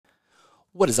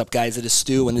What is up, guys? It is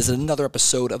Stu, and this is another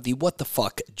episode of the What the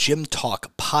Fuck Gym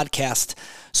Talk podcast.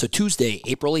 So Tuesday,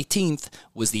 April 18th,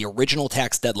 was the original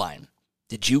tax deadline.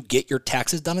 Did you get your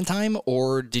taxes done in time,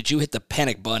 or did you hit the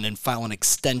panic button and file an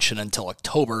extension until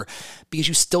October because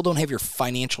you still don't have your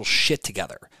financial shit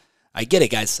together? I get it,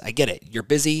 guys. I get it. You're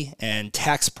busy, and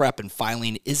tax prep and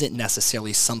filing isn't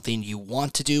necessarily something you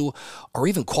want to do or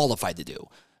even qualified to do.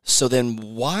 So then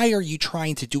why are you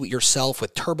trying to do it yourself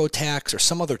with TurboTax or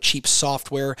some other cheap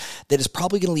software that is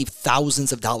probably going to leave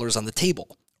thousands of dollars on the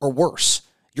table? Or worse,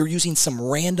 you're using some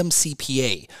random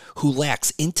CPA who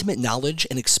lacks intimate knowledge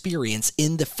and experience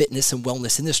in the fitness and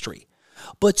wellness industry.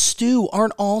 But Stu,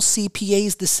 aren't all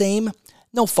CPAs the same?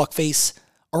 No, fuckface.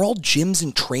 Are all gyms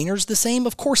and trainers the same?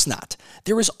 Of course not.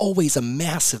 There is always a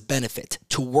massive benefit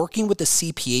to working with a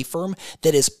CPA firm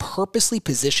that has purposely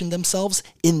positioned themselves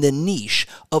in the niche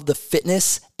of the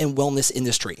fitness and wellness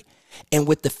industry. And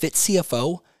with the Fit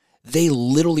CFO, they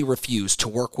literally refuse to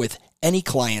work with any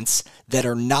clients that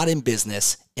are not in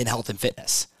business in health and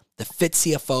fitness. The Fit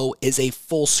CFO is a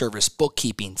full-service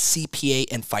bookkeeping, CPA,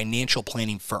 and financial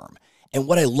planning firm. And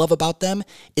what I love about them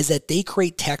is that they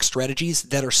create tax strategies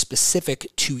that are specific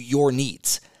to your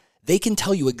needs. They can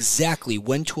tell you exactly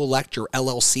when to elect your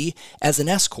LLC as an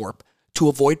S-Corp to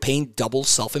avoid paying double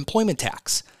self-employment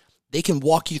tax. They can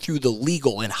walk you through the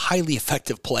legal and highly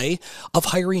effective play of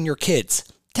hiring your kids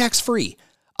tax-free,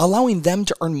 allowing them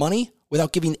to earn money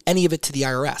without giving any of it to the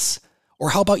IRS.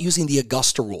 Or how about using the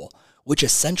Augusta rule, which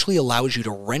essentially allows you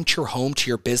to rent your home to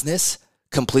your business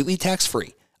completely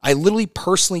tax-free. I literally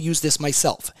personally use this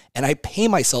myself, and I pay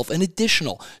myself an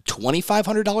additional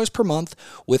 $2,500 per month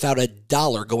without a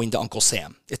dollar going to Uncle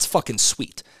Sam. It's fucking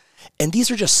sweet. And these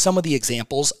are just some of the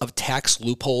examples of tax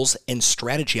loopholes and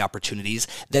strategy opportunities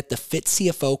that the Fit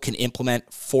CFO can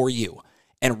implement for you.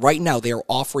 And right now, they are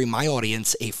offering my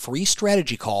audience a free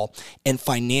strategy call and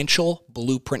financial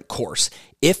blueprint course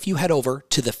if you head over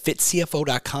to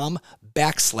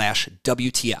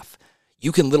thefitcfo.com/WTF.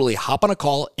 You can literally hop on a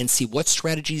call and see what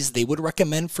strategies they would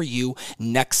recommend for you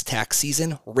next tax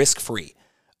season, risk-free.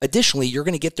 Additionally, you're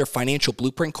going to get their financial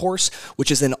blueprint course,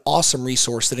 which is an awesome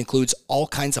resource that includes all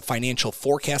kinds of financial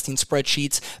forecasting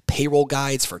spreadsheets, payroll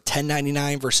guides for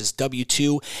 1099 versus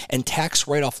W-2, and tax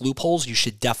write-off loopholes you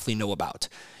should definitely know about.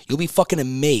 You'll be fucking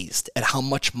amazed at how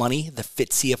much money the Fit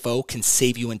CFO can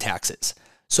save you in taxes.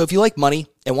 So if you like money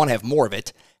and want to have more of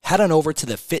it, head on over to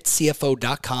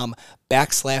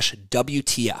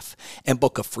thefitcfo.com/WTF and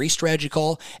book a free strategy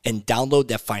call and download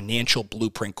that financial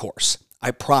blueprint course.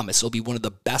 I promise it'll be one of the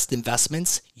best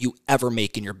investments you ever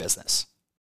make in your business.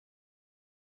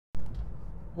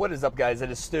 What is up, guys? It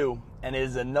is Stu, and it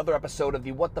is another episode of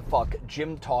the What the Fuck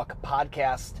Gym Talk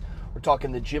podcast. We're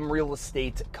talking the Gym Real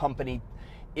Estate Company.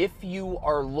 If you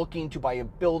are looking to buy a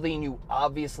building, you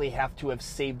obviously have to have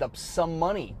saved up some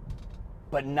money,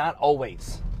 but not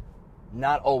always.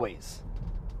 Not always.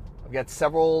 I've got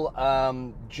several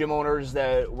gym owners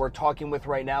that we're talking with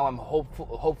right now. I'm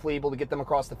hopefully able to get them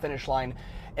across the finish line.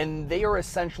 And they are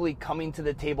essentially coming to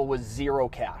the table with zero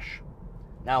cash.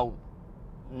 Now,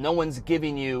 no one's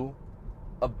giving you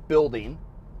a building,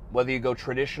 whether you go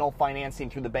traditional financing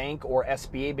through the bank or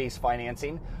SBA-based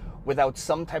financing, without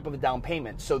some type of a down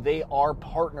payment. So they are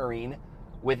partnering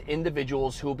with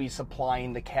individuals who will be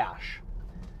supplying the cash.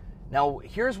 Now,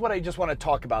 here's what I just want to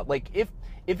talk about. Like, if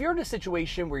you're in a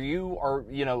situation where you are,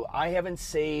 I haven't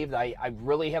saved, I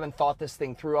really haven't thought this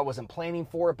thing through, I wasn't planning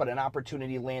for it, but an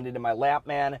opportunity landed in my lap,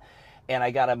 man, and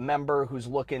I got a member who's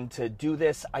looking to do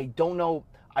this. I don't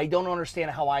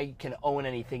understand how I can own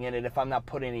anything in it if I'm not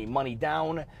putting any money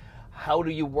down. How do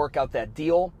you work out that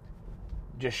deal?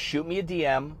 Just shoot me a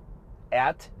DM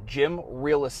at Gym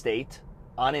Real Estate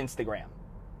on Instagram.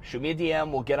 Shoot me a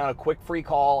DM. We'll get on a quick free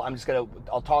call.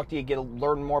 I'll talk to you,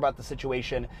 learn more about the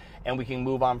situation, and we can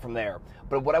move on from there.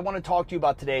 But what I want to talk to you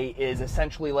about today is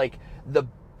essentially like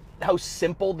how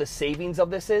simple the savings of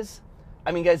this is.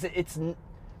 I mean, guys, it's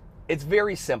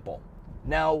very simple.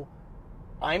 Now,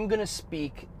 I'm going to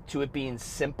speak to it being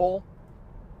simple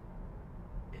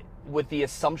with the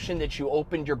assumption that you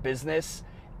opened your business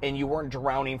and you weren't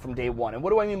drowning from day one. And what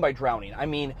do I mean by drowning? I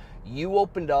mean, you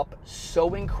opened up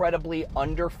so incredibly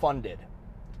underfunded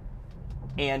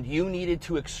and you needed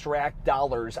to extract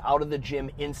dollars out of the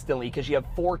gym instantly because you have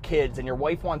 4 kids and your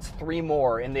wife wants 3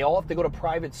 more and they all have to go to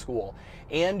private school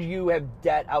and you have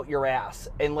debt out your ass.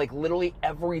 And like literally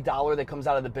every dollar that comes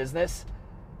out of the business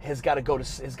has got to go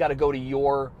to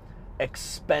your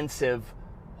expensive,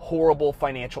 horrible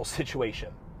financial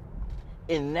situation.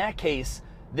 In that case,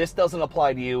 this doesn't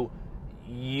apply to you.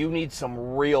 You need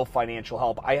some real financial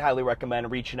help. I highly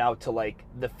recommend reaching out to like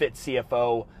the Fit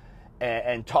CFO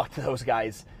and talk to those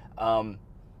guys.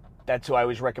 That's who I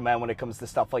always recommend when it comes to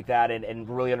stuff like that, and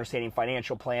really understanding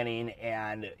financial planning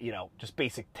and, just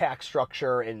basic tax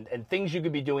structure and things you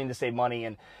could be doing to save money,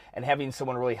 and having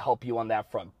someone really help you on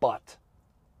that front. But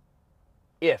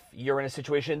if you're in a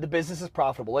situation, the business is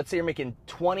profitable, let's say you're making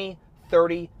 20,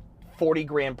 30, 40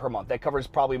 grand per month. That covers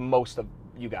probably most of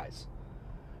you guys.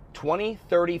 20,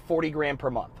 30, 40 grand per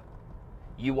month.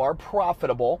 You are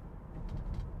profitable,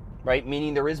 right?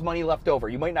 Meaning there is money left over.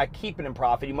 You might not keep it in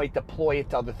profit. You might deploy it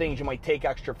to other things. You might take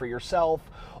extra for yourself,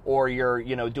 or you're,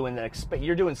 you're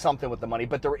doing something with the money,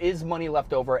 but there is money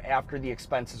left over after the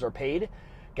expenses are paid.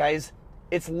 Guys,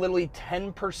 it's literally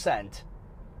 10%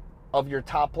 of your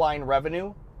top line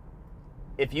revenue.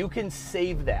 If you can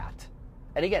save that,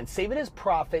 and again, save it as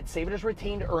profit, save it as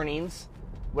retained earnings,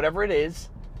 whatever it is,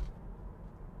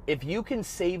 if you can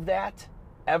save that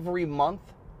every month,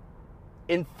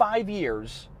 in 5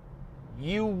 years,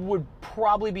 you would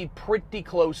probably be pretty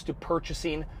close to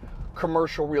purchasing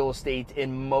commercial real estate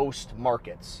in most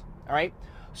markets. All right.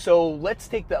 So let's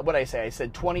take what I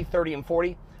said 20, 30, and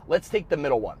 40. Let's take the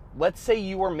middle one. Let's say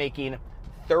you are making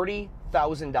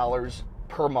 $30,000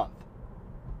 per month.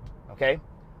 Okay.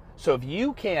 So if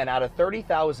you can, out of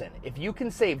 $30,000, if you can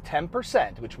save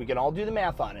 10%, which we can all do the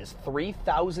math on, is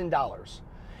 $3,000,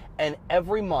 and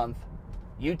every month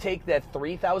you take that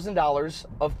 $3,000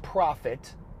 of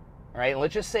profit. All right, and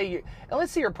let's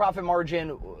say your profit margin,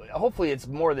 hopefully it's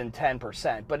more than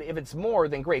 10%, but if it's more,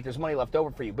 then great, there's money left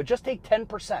over for you. But just take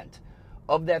 10%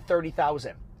 of that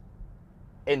 $30,000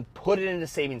 and put it in a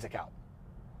savings account.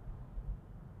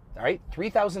 All right,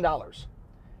 $3,000.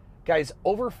 Guys,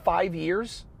 over 5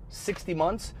 years, 60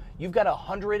 months, you've got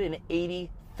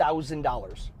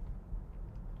 $180,000.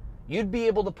 You'd be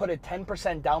able to put a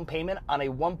 10% down payment on a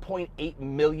 $1.8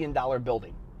 million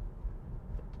building.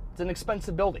 It's an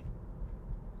expensive building.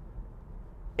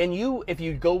 And if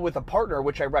you go with a partner,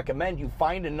 which I recommend, you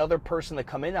find another person to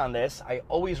come in on this. I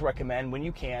always recommend, when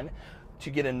you can, to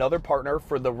get another partner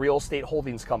for the real estate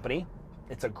holdings company.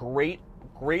 It's a great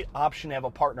option to have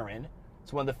a partner in.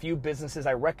 It's one of the few businesses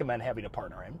I recommend having a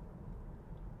partner in.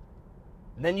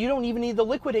 And then you don't even need to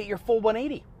liquidate your full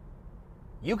 180.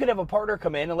 You could have a partner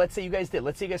come in, and let's say you guys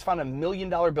found $1 million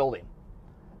building.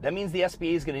 That means the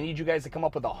SBA is going to need you guys to come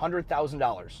up with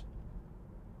 $100,000.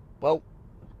 Well,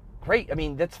 great. I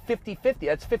mean, that's 50-50.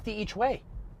 That's 50 each way.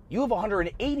 You have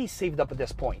 180 saved up at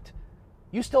this point.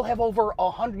 You still have over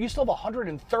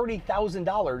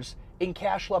 $130,000 in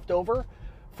cash left over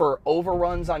for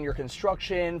overruns on your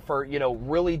construction, for,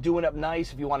 really doing up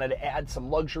nice if you wanted to add some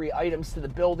luxury items to the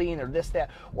building or this, that,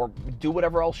 or do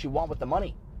whatever else you want with the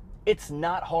money. It's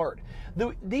not hard.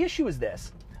 The issue is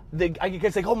this. I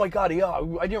guess like, oh my God, yeah,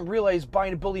 I didn't realize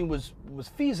buying a building was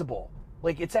feasible.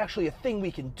 Like, it's actually a thing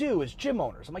we can do as gym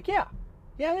owners. I'm like, yeah,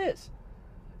 it is.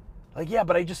 Like, yeah,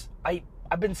 but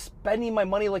I've been spending my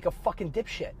money like a fucking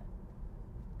dipshit.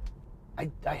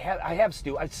 I have,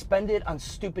 Stu. I spend it on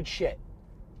stupid shit.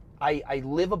 I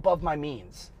live above my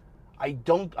means.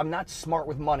 I'm not smart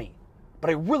with money,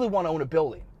 but I really want to own a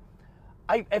building.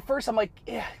 At first I'm like,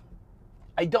 yeah,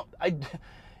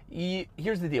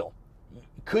 here's the deal.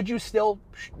 Could you still?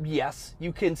 Yes,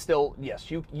 you can still. Yes,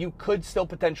 you could still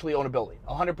potentially own a building,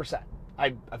 100%.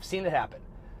 I've seen it happen.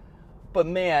 But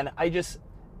man, I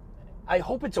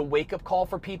hope it's a wake-up call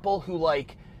for people who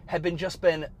have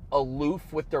been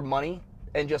aloof with their money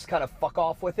and just kind of fuck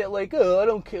off with it. Like, oh, I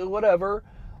don't care, whatever.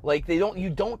 Like, you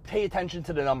don't pay attention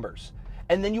to the numbers.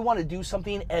 And then you want to do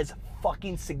something as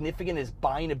fucking significant as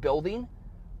buying a building.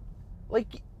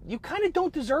 Like, you kind of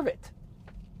don't deserve it.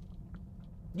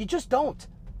 You just don't.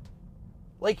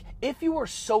 Like, if you are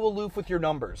so aloof with your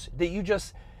numbers that you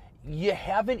just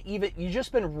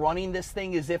been running this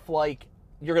thing as if like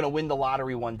you're going to win the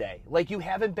lottery one day. Like, you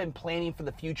haven't been planning for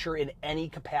the future in any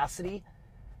capacity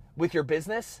with your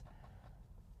business.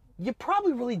 You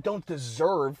probably really don't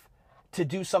deserve to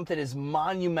do something as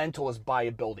monumental as buy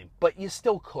a building, but you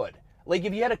still could. Like,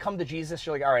 if you had to come to Jesus,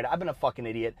 you're like, all right, I've been a fucking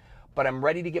idiot, but I'm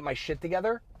ready to get my shit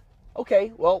together.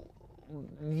 Okay, well,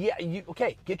 yeah,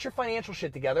 get your financial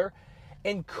shit together.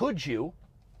 And could you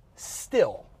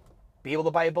still be able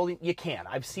to buy a building? You can.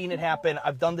 I've seen it happen.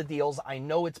 I've done the deals. I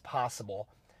know it's possible.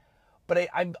 But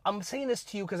I'm saying this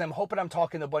to you because I'm hoping I'm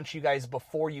talking to a bunch of you guys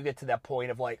before you get to that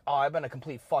point of like, oh, I've been a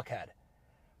complete fuckhead.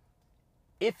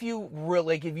 If you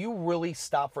really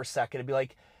stop for a second and be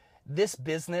like, this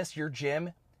business, your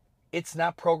gym, it's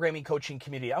not programming, coaching,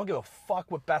 community. I don't give a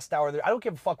fuck what best hour. I don't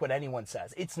give a fuck what anyone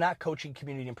says. It's not coaching,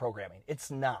 community, and programming.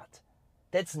 It's not.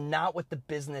 That's not what the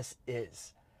business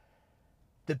is.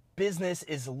 The business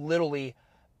is literally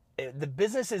The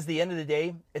business is, the end of the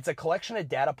day, it's a collection of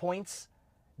data points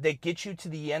that get you to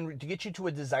the end, to get you to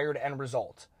a desired end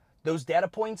result. Those data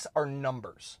points are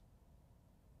numbers.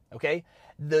 Okay?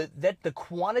 The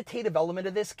quantitative element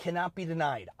of this cannot be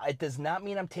denied. It does not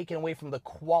mean I'm taking away from the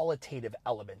qualitative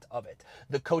element of it.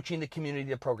 The coaching, the community,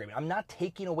 the programming. I'm not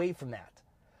taking away from that.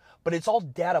 But it's all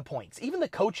data points. Even the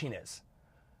coaching is.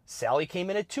 Sally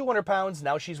came in at 200 pounds,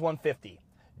 now she's 150.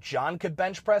 John could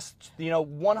bench press,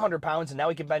 100 pounds, and now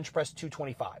he can bench press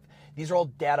 225. These are all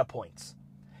data points.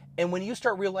 And when you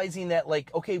start realizing that,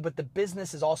 like, okay, but the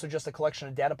business is also just a collection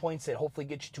of data points that hopefully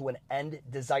get you to an end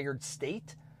desired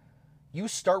state, you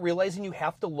start realizing you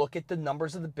have to look at the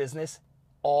numbers of the business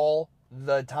all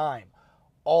the time.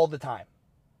 All the time.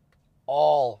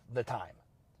 All the time.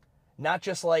 Not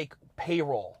just like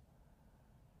payroll.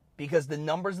 Because the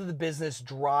numbers of the business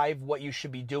drive what you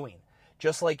should be doing.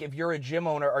 Just like if you're a gym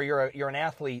owner or you're an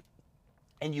athlete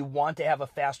and you want to have a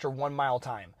faster 1 mile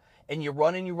time, and you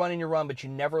run and you run and you run, but you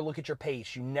never look at your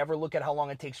pace. You never look at how long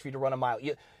it takes for you to run a mile.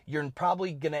 You're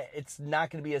probably it's not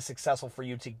going to be as successful for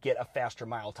you to get a faster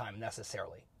mile time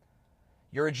necessarily.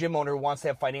 You're a gym owner who wants to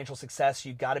have financial success.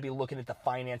 You got to be looking at the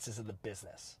finances of the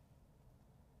business.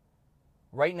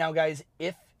 Right now, guys,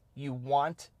 if you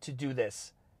want to do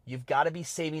this, you've got to be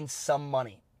saving some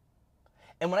money.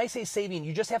 And when I say saving,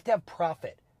 you just have to have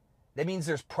profit. That means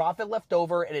there's profit left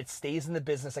over and it stays in the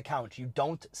business account. You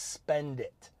don't spend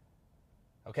it.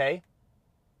 Okay?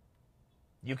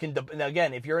 You can,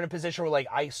 again, if you're in a position where like,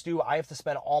 Stu, I have to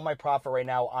spend all my profit right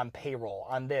now on payroll,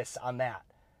 on this, on that.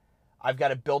 I've got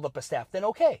to build up a staff. Then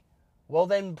okay. Well,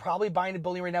 then probably buying a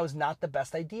building right now is not the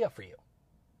best idea for you.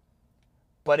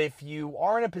 But if you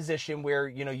are in a position where,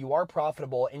 you are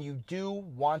profitable and you do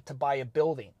want to buy a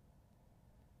building,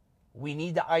 we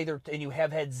need to either, and you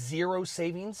have had zero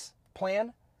savings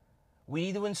plan, we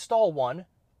need to install one.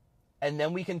 And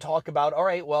then we can talk about, all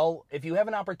right, well, if you have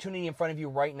an opportunity in front of you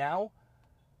right now,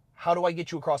 how do I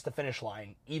get you across the finish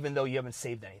line, even though you haven't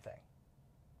saved anything?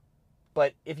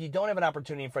 But if you don't have an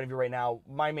opportunity in front of you right now,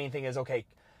 my main thing is, okay,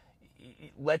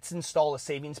 let's install a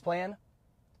savings plan.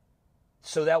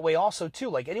 So that way also, too,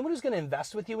 like anyone who's going to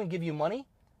invest with you and give you money,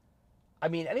 I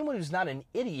mean, anyone who's not an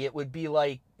idiot would be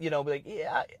like,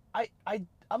 yeah,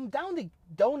 I'm down to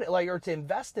donate, or to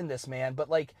invest in this, man, but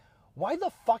like, why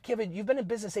the fuck you've been in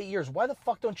business 8 years, why the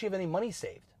fuck don't you have any money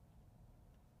saved?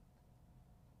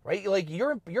 Right? Like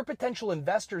your potential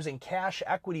investors and cash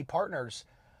equity partners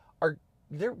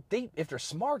if they're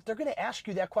smart, they're going to ask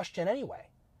you that question anyway.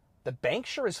 The bank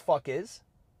sure as fuck is.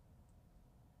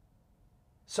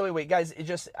 So anyway, guys,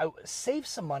 save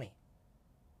some money.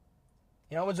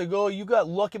 It's like, oh, you got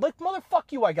lucky. Like,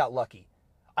 motherfuck you, I got lucky.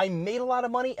 I made a lot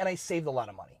of money and I saved a lot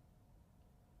of money.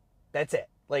 That's it.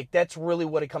 Like, that's really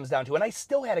what it comes down to. And I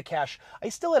still had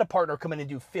a partner come in and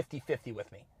do 50-50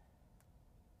 with me.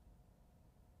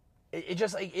 It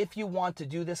just, like, if you want to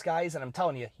do this, guys, and I'm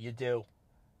telling you, you do.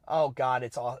 Oh, God,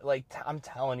 it's all, like, I'm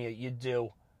telling you, you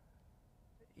do.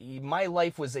 My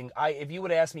life was, if you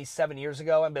would have asked me 7 years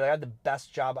ago, I'd be like, I had the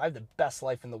best job. I have the best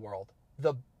life in the world.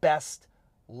 The best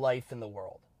life in the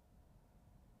world.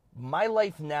 My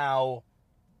life now,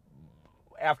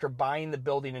 after buying the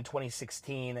building in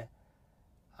 2016,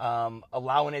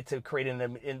 allowing it to create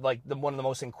one of the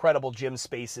most incredible gym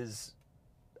spaces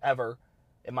ever,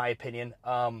 in my opinion.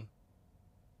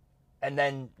 And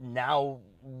then now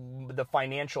the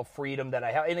financial freedom that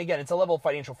I have, and again, it's a level of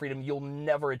financial freedom you'll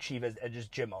never achieve as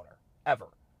just gym owner, ever.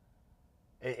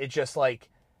 It's just like,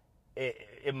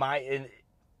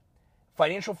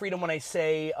 financial freedom, when I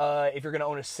say if you're going to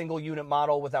own a single unit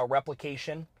model without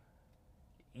replication,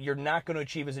 you're not going to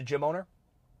achieve as a gym owner.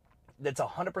 That's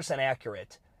 100%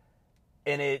 accurate.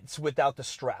 And it's without the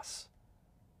stress,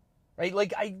 right?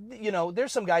 Like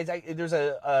there's some guys, there's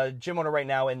a gym owner right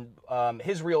now, and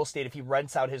his real estate, if he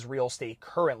rents out his real estate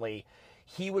currently,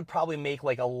 he would probably make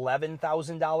like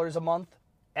 $11,000 a month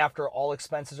after all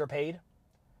expenses are paid.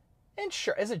 And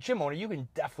sure, as a gym owner, you can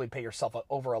definitely pay yourself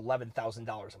over $11,000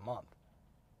 a month.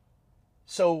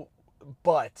 So,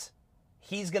 but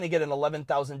he's going to get an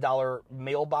 $11,000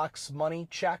 mailbox money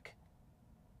check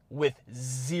with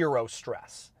zero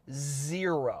stress.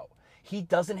 Zero. He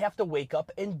doesn't have to wake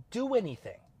up and do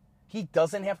anything. He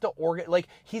doesn't have to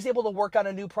he's able to work on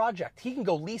a new project. He can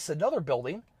go lease another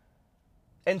building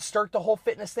and start the whole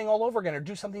fitness thing all over again or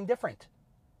do something different.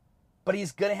 But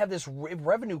he's going to have this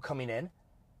revenue coming in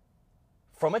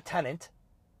from a tenant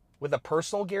with a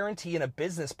personal guarantee and a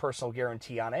business personal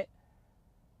guarantee on it.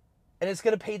 And it's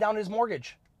going to pay down his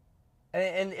mortgage.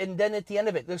 And then at the end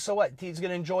of it, so what? He's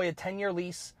going to enjoy a 10-year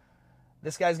lease.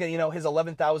 This guy's going to, his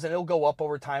 $11,000, it'll go up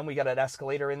over time. We got an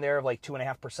escalator in there of like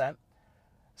 2.5%.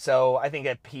 So I think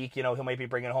at peak, he might be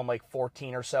bringing home like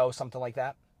 14 or so, something like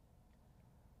that.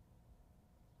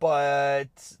 But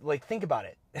like, think about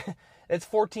it. It's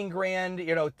 14 grand,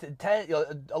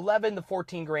 11 to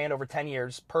 14 grand over 10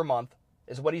 years per month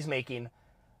is what he's making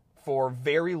for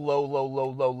very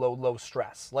low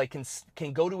stress. Like,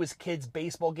 can go to his kid's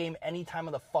baseball game any time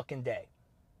of the fucking day.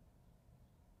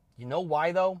 You know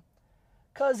why, though?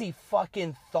 Because he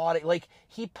fucking thought it. Like,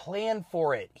 he planned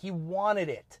for it. He wanted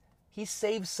it. He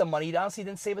saved some money. He honestly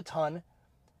didn't save a ton.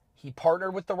 He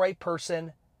partnered with the right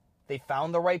person. They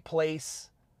found the right place.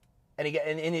 And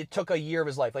it took a year of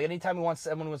his life. Like, anytime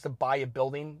someone wants to buy a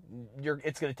building,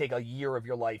 it's going to take a year of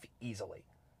your life easily.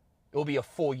 It will be a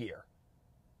full year.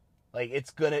 Like, it's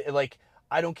going to, like,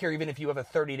 I don't care even if you have a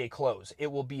 30-day close.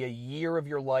 It will be a year of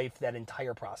your life, that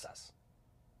entire process.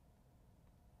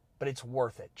 But it's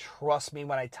worth it. Trust me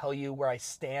when I tell you where I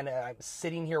stand. I'm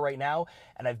sitting here right now,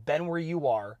 and I've been where you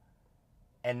are,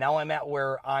 and now I'm at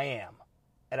where I am.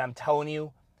 And I'm telling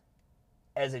you,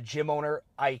 as a gym owner,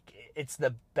 it's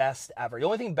the best ever. The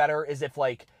only thing better is if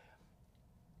I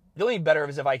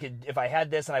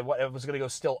had this and I was going to go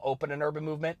still open an Urban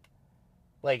Movement.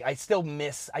 Like, I still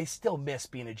miss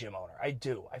being a gym owner. I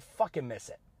do. I fucking miss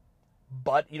it.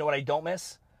 But you know what I don't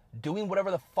miss? Doing whatever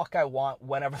the fuck I want,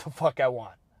 whenever the fuck I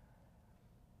want.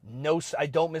 No, I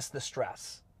don't miss the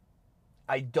stress.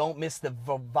 I don't miss the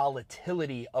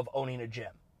volatility of owning a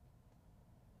gym.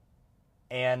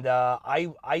 And I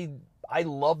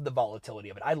love the volatility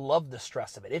of it. I love the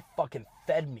stress of it. It fucking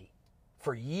fed me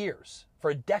for years. For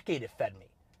a decade, it fed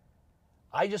me.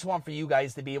 I just want for you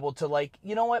guys to be able to, like,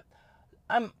 you know what?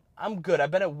 I'm good. I've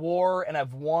been at war and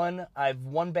I've won. I've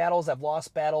won battles. I've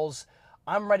lost battles.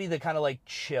 I'm ready to kind of like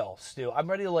chill, Stu. I'm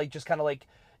ready to like just kind of like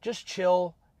just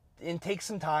chill and take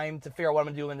some time to figure out what I'm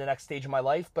going to do in the next stage of my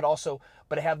life, but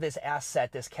I have this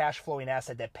asset, this cash flowing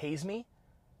asset that pays me,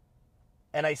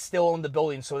 and I still own the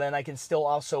building, so then I can still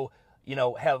also,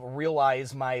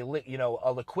 realize my,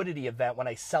 a liquidity event when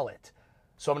I sell it.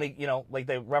 So I'm going to, like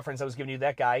the reference I was giving you,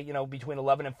 that guy, between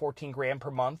 11 and 14 grand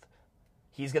per month,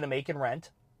 he's going to make in rent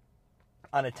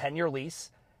on a 10-year lease.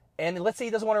 And let's say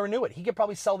he doesn't want to renew it. He could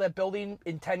probably sell that building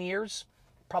in 10 years,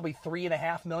 probably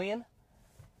 $3.5 million,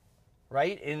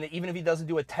 right? And even if he doesn't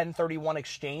do a 1031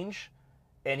 exchange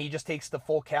and he just takes the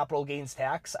full capital gains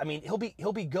tax, I mean, he'll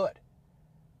be good.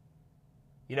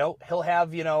 He'll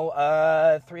have, he'll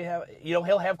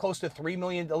have close to $3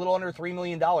 million, a little under $3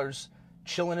 million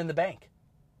chilling in the bank.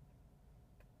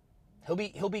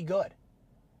 He'll be good.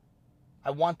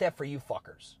 I want that for you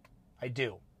fuckers. I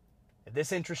do. If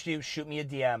this interests you, shoot me a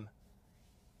DM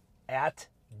at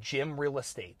Jim Real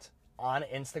Estate on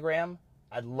Instagram.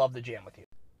 I'd love to jam with you.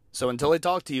 So until I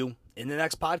talk to you in the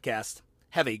next podcast,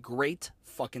 have a great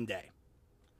fucking day.